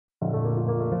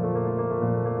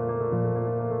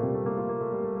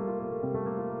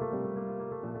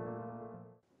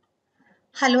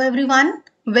Hello everyone.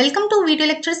 Welcome to video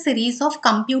lecture series of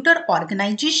Computer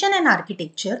Organization and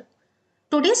Architecture.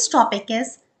 Today's topic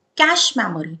is cache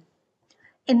memory.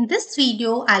 In this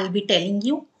video, I'll be telling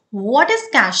you what is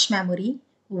cache memory,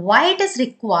 why it is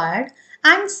required,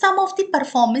 and some of the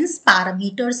performance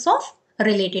parameters of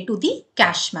related to the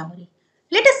cache memory.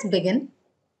 Let us begin.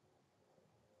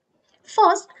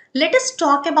 First, let us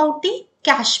talk about the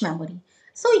cache memory.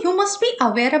 So you must be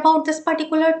aware about this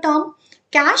particular term.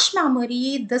 Cache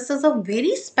memory, this is a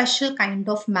very special kind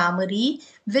of memory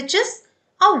which is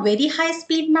a very high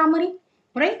speed memory,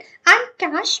 right? And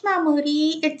cache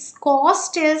memory, its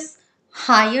cost is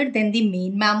higher than the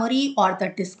main memory or the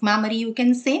disk memory, you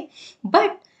can say,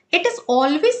 but it is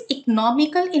always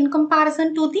economical in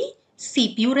comparison to the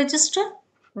CPU register,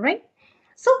 right?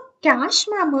 So cache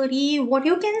memory, what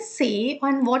you can say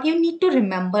and what you need to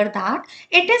remember that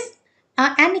it is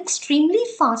an extremely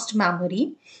fast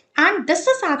memory, and this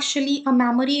is actually a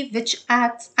memory which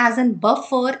acts as a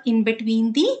buffer in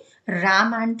between the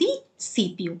RAM and the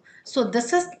CPU. So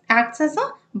this is acts as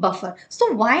a buffer.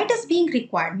 So why it is being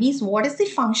required means what is the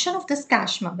function of this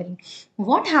cache memory?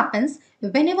 What happens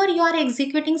whenever you are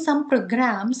executing some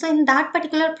program? So in that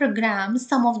particular program,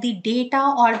 some of the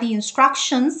data or the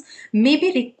instructions may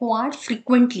be required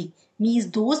frequently,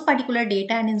 means those particular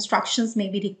data and instructions may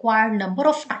be required number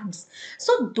of times.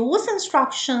 So those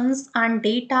instructions and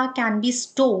data can be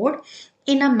stored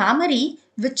in a memory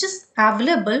which is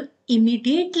available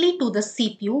immediately to the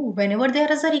CPU whenever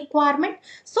there is a requirement.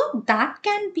 So that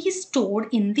can be stored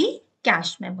in the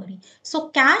cache memory. So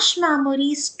cache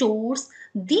memory stores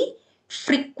the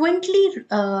frequently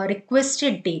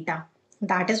requested data.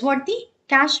 That is what the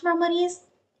cache memory is.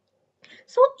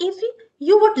 So if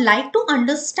you would like to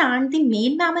understand the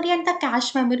main memory and the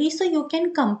cache memory, so you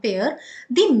can compare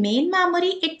the main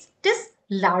memory, it is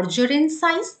larger in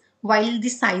size while the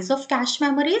size of cache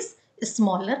memory is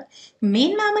smaller.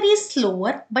 Main memory is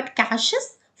slower but cache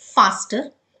is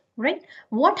faster, right?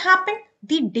 What happened?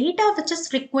 The data which is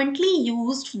frequently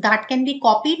used that can be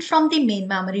copied from the main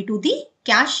memory to the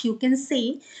cache, you can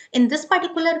say in this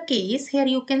particular case here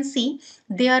you can see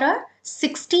there are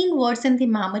 16 words in the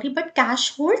memory but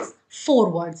cache holds 4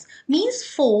 words, means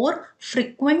 4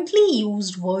 frequently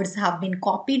used words have been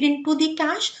copied into the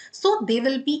cache, so they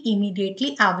will be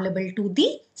immediately available to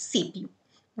the CPU,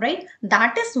 right?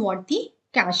 That is what the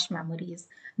cache memory is.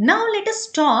 Now let us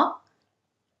talk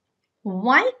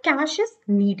why cache is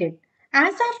needed.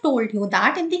 As I've told you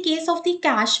that in the case of the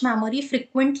cache memory,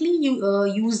 frequently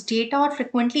used data or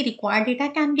frequently required data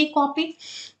can be copied.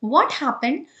 What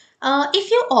happened?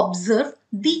 If you observe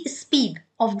the speed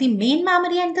of the main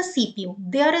memory and the CPU,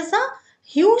 there is a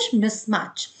huge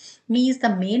mismatch. Means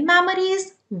the main memory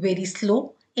is very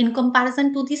slow in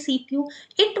comparison to the CPU.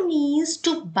 It means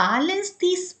to balance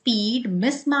the speed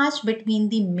mismatch between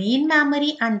the main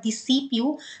memory and the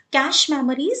CPU, cache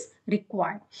memory is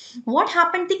required. What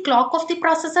happened? The clock of the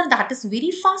processor that is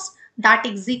very fast, that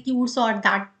executes or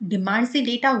that demands the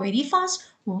data very fast,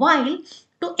 while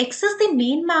to access the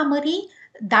main memory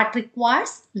that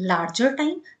requires larger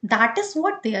time. That is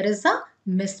what there is a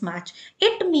mismatch.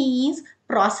 It means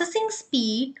processing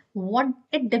speed, what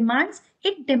it demands?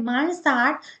 It demands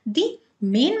that the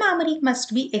main memory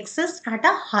must be accessed at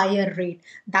a higher rate.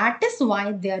 That is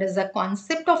why there is a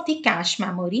concept of the cache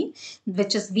memory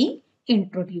which is being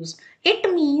introduced. It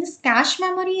means cache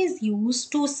memory is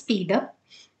used to speed up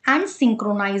and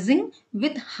synchronizing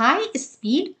with high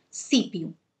speed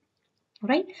CPU,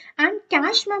 right? And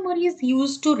cache memory is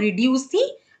used to reduce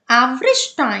the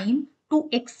average time to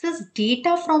access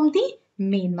data from the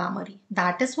main memory.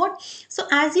 That is what. So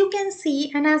as you can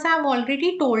see, and as I've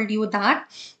already told you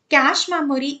that cache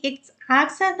memory, it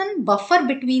acts as a buffer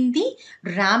between the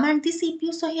RAM and the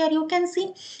CPU. So here you can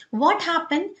see what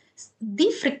happened. The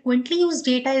frequently used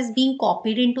data is being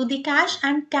copied into the cache,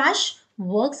 and cache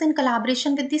works in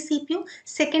collaboration with the CPU.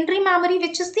 Secondary memory,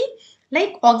 which is the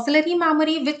like auxiliary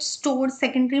memory, which stores,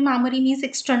 secondary memory means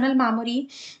external memory,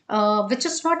 which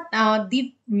is not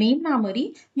the main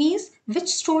memory, means which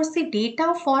stores the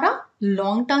data for a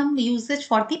long term usage,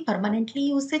 for the permanently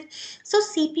usage. So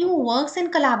CPU works in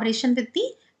collaboration with the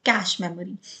cache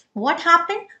memory. What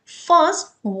happened?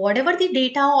 First, whatever the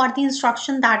data or the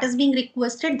instruction that is being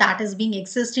requested, that is being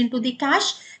accessed into the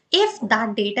cache. If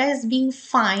that data is being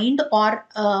found or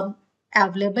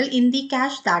available in the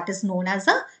cache, that is known as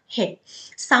a hit.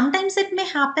 Sometimes it may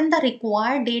happen the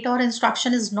required data or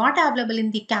instruction is not available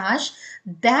in the cache,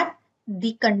 that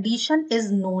the condition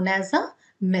is known as a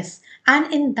miss.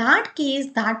 And in that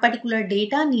case, that particular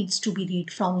data needs to be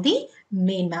read from the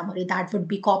main memory. That would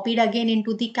be copied again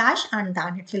into the cache and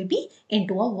then it will be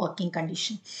into a working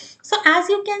condition. So as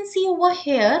you can see over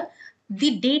here,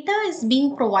 the data is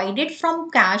being provided from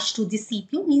cache to the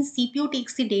CPU, means CPU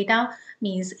takes the data,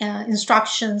 means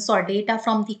instructions or data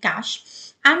from the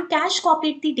cache, and cache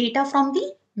copied the data from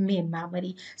the main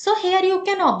memory. So here you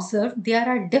can observe there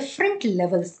are different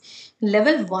levels.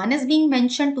 Level 1 is being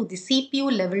mentioned to the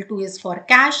CPU, level 2 is for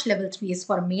cache, level 3 is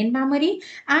for main memory,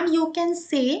 and you can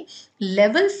say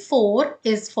level 4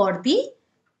 is for the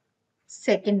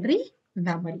secondary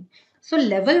memory. So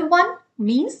level 1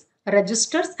 means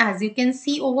registers, as you can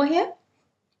see over here.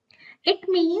 It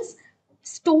means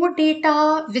store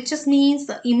data, which is means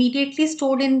immediately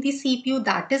stored in the CPU,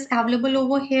 that is available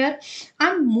over here.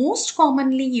 And most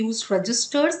commonly used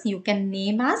registers you can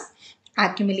name as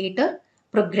accumulator,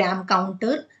 program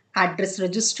counter, address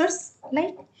registers.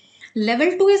 Like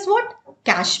level 2 is what?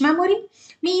 Cache memory.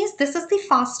 Means this is the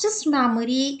fastest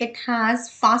memory. It has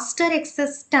faster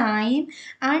access time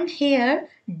and here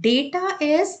data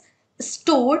is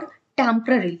stored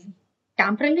temporarily.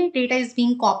 Temporary data is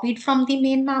being copied from the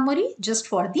main memory just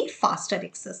for the faster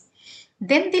access.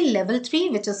 Then the level 3,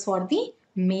 which is for the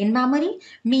main memory,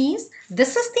 means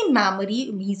this is the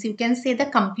memory, means you can say the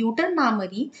computer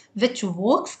memory which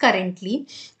works currently,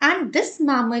 and this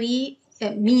memory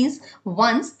means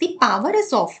once the power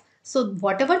is off, so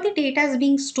whatever the data is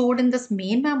being stored in this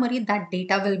main memory, that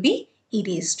data will be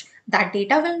erased. That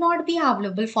data will not be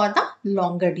available for the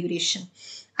longer duration.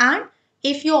 And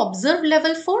if you observe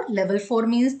level 4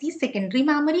 means the secondary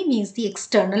memory, means the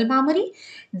external memory.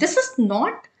 This is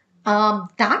not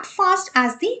that fast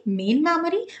as the main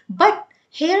memory, but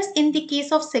here's in the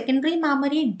case of secondary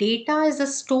memory, data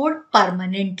is stored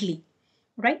permanently,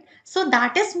 right? So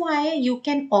that is why you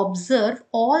can observe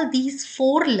all these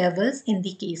four levels in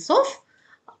the case of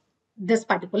this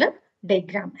particular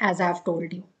diagram, as I have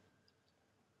told you.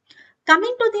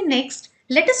 Coming to the next,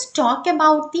 let us talk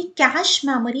about the cache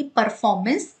memory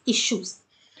performance issues.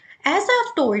 As I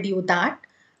have told you that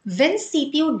when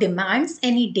CPU demands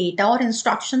any data or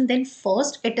instruction, then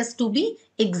first it is to be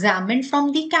examined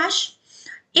from the cache.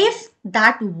 If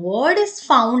that word is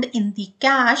found in the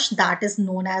cache, that is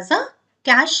known as a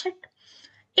cache hit.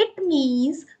 It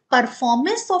means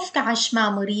performance of cache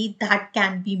memory that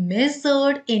can be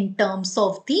measured in terms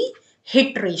of the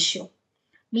hit ratio.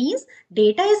 Means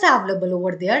data is available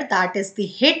over there, that is the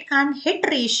hit, and hit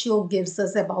ratio gives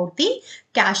us about the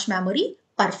cache memory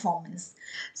performance.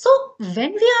 So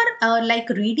when we are like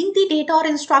reading the data or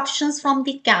instructions from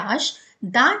the cache,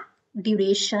 that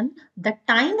duration, the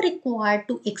time required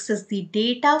to access the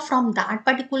data from that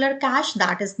particular cache,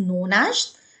 that is known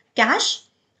as cache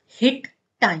hit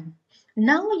time.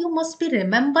 Now you must be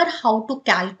remember how to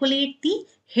calculate the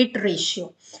hit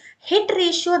ratio. Hit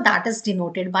ratio, that is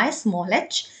denoted by small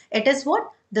h. It is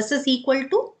what? This is equal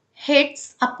to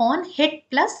hits upon hit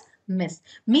plus miss.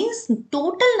 Means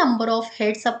total number of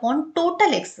hits upon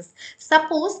total access.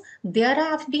 Suppose there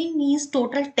have been means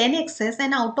total 10 access,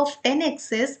 and out of 10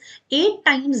 access, 8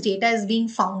 times data is being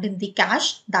found in the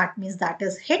cache. That means that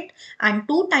is hit, and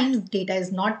 2 times data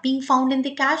is not being found in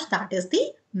the cache. That is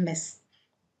the miss.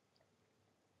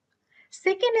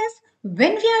 Second is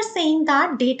when we are saying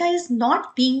that data is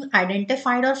not being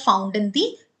identified or found in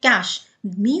the cache,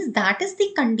 means that is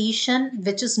the condition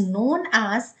which is known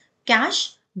as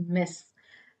cache miss.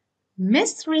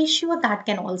 Miss ratio that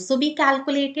can also be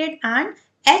calculated, and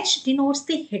H denotes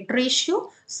the hit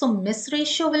ratio. So miss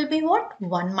ratio will be what?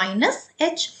 1 minus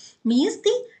H, means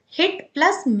the hit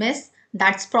plus miss,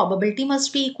 that's probability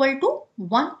must be equal to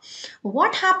 1.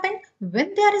 What happened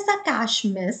when there is a cache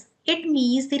miss? It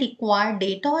means the required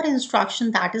data or instruction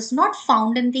that is not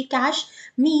found in the cache,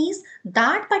 means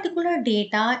that particular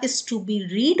data is to be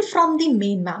read from the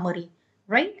main memory,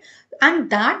 right? And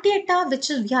that data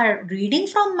which is we are reading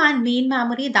from main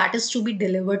memory, that is to be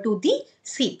delivered to the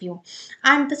CPU.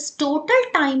 And this total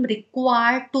time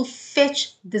required to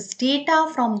fetch this data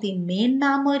from the main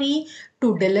memory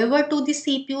to deliver to the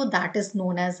CPU, that is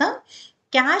known as a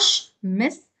cache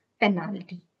miss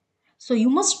penalty. So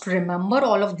you must remember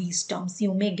all of these terms.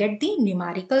 You may get the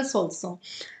numericals also.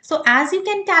 So as you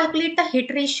can calculate the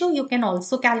hit ratio, you can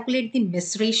also calculate the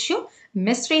miss ratio.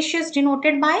 Miss ratio is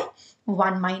denoted by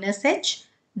 1 minus h.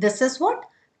 This is what?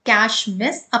 Cache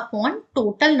miss upon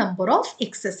total number of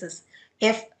excesses.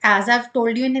 If, as I've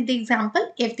told you in the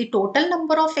example, if the total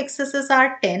number of excesses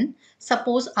are 10,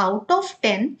 suppose out of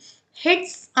 10,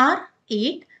 hits are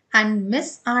 8 and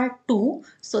miss are 2.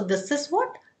 So this is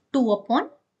what? 2 upon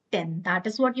 10. That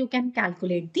is what you can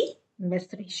calculate the miss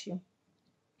ratio.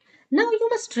 Now you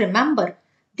must remember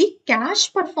the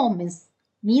cash performance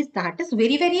means that is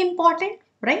very, very important,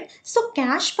 right? So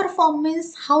cash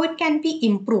performance, how it can be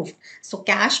improved. So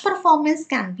cash performance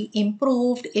can be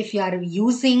improved if you are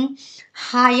using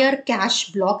higher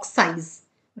cash block size,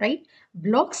 right?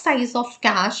 Block size of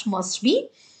cash must be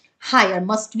higher,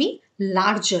 must be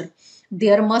larger.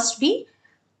 There must be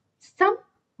some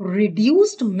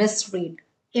reduced miss rate.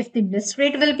 If the miss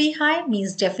rate will be high,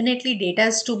 means definitely data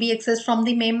is to be accessed from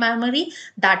the main memory.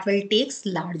 That will takes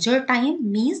larger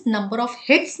time, means number of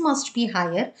hits must be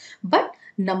higher, but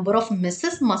number of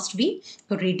misses must be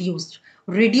reduced.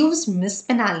 Reduce miss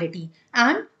penalty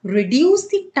and reduce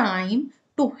the time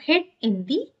to hit in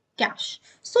the cache.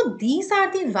 So these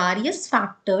are the various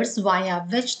factors via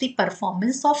which the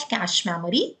performance of cache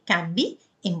memory can be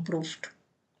improved.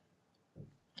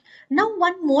 Now,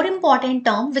 one more important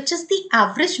term, which is the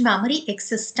average memory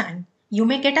access time. You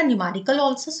may get a numerical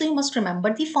also, so you must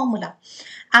remember the formula.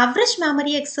 Average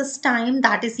memory access time,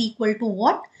 that is equal to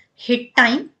what? Hit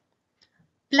time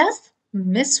plus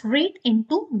miss rate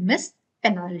into miss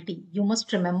penalty. You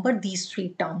must remember these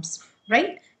three terms,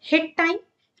 right? Hit time,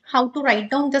 how to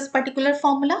write down this particular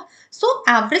formula. So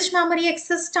average memory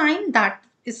access time, that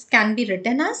is can be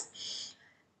written as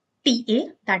TA,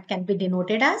 that can be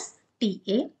denoted as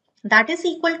TA, that is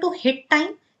equal to hit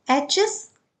time. H is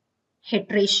hit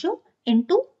ratio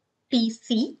into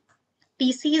TC.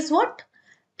 TC is what?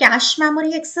 Cache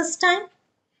memory access time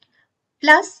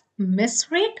plus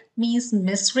miss rate, means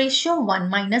miss ratio 1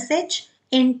 minus H,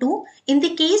 into, in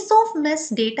the case of miss,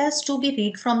 data is to be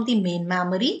read from the main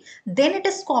memory, then it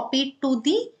is copied to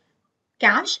the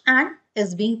cache and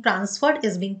is being transferred,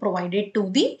 is being provided to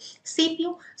the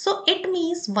CPU. So it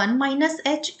means 1 minus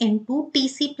H into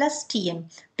TC plus TM.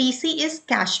 TC is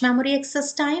cache memory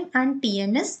access time and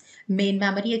TM is main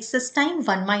memory access time.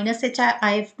 1 minus H,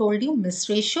 I have told you, miss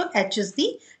ratio, H is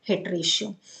the hit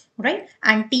ratio, right?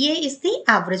 And TA is the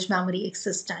average memory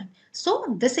access time. So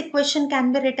this equation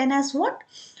can be written as what?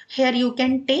 Here you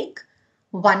can take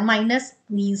 1 minus,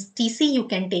 means TC you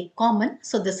can take common.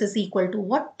 So this is equal to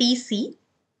what? TC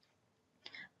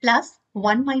plus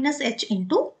 1 minus H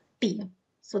into Tm.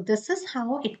 So this is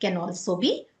how it can also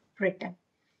be written.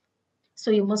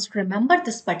 So you must remember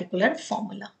this particular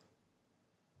formula.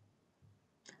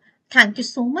 Thank you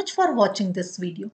so much for watching this video.